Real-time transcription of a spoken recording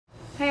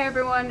Hey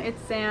everyone,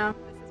 it's Sam.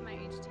 This is my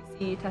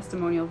HTC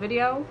testimonial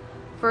video.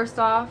 First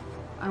off,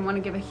 I want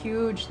to give a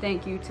huge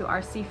thank you to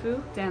our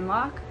Sifu, Dan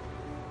Locke,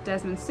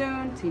 Desmond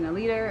Soon, Tina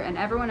Leader, and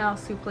everyone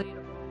else who played a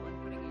role in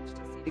putting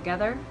HTC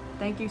together.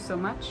 Thank you so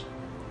much.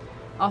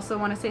 Also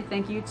want to say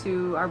thank you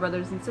to our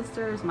brothers and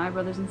sisters, my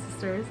brothers and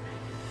sisters,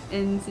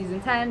 in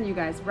season 10. You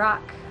guys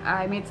rock.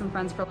 I made some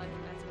friends for life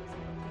as a result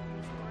of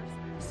this course.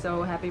 I'm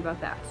so happy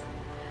about that.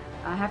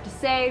 I have to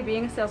say,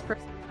 being a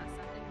salesperson is not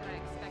something that I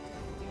expected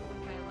to do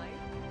with my life,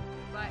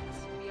 but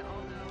we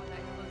all know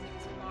that closing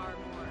is far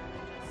more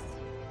than just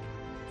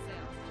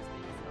sales, just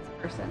being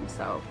a salesperson.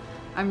 So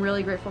I'm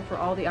really grateful for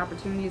all the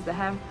opportunities that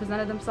have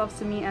presented themselves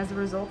to me as a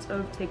result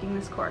of taking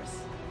this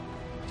course.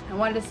 I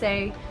wanted to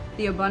say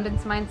the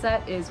abundance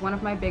mindset is one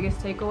of my biggest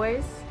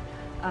takeaways.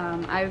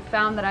 I've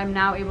found that I'm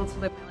now able to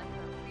live my life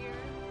without fear.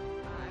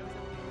 I was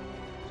able to do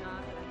a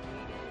job that I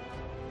hated,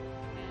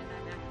 and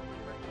I'm actively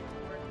working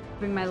toward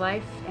improving my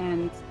life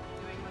and doing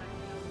what I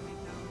feel to make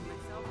not only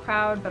myself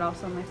proud, but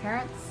also my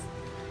parents.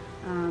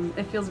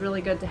 It feels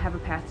really good to have a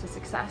path to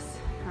success.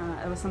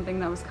 It was something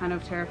that was kind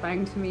of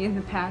terrifying to me in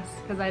the past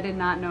because I did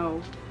not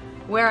know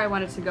where I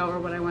wanted to go or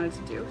what I wanted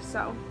to do.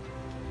 So,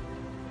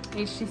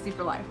 HTC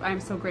for life. I am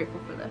so grateful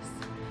for this.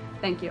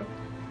 Thank you.